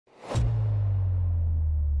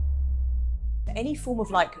Any form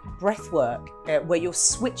of like breath work where you're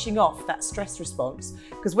switching off that stress response,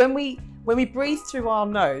 because when we breathe through our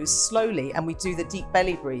nose slowly and we do the deep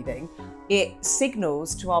belly breathing, it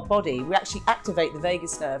signals to our body, we actually activate the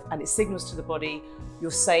vagus nerve and it signals to the body, you're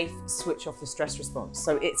safe, switch off the stress response.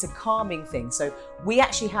 So it's a calming thing. So we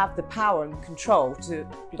actually have the power and control to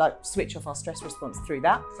like switch off our stress response through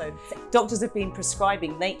that. So doctors have been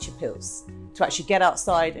prescribing nature pills to actually get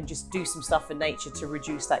outside and just do some stuff in nature to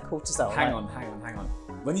reduce that cortisol. Hang on.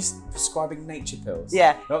 When you're prescribing nature pills,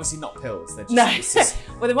 yeah, they're obviously not pills. They're just,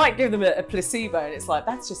 no. Well, they might give them a placebo, and it's like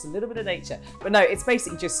that's just a little bit of nature. But no, it's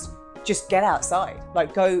basically just get outside.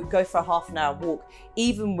 Like go for a half an hour walk.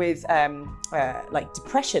 Even with like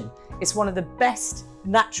depression, it's one of the best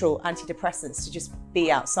natural antidepressants to just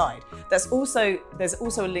be outside. There's also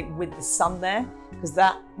a link with the sun there, because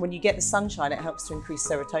that when you get the sunshine, it helps to increase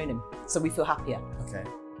serotonin, so we feel happier. Okay.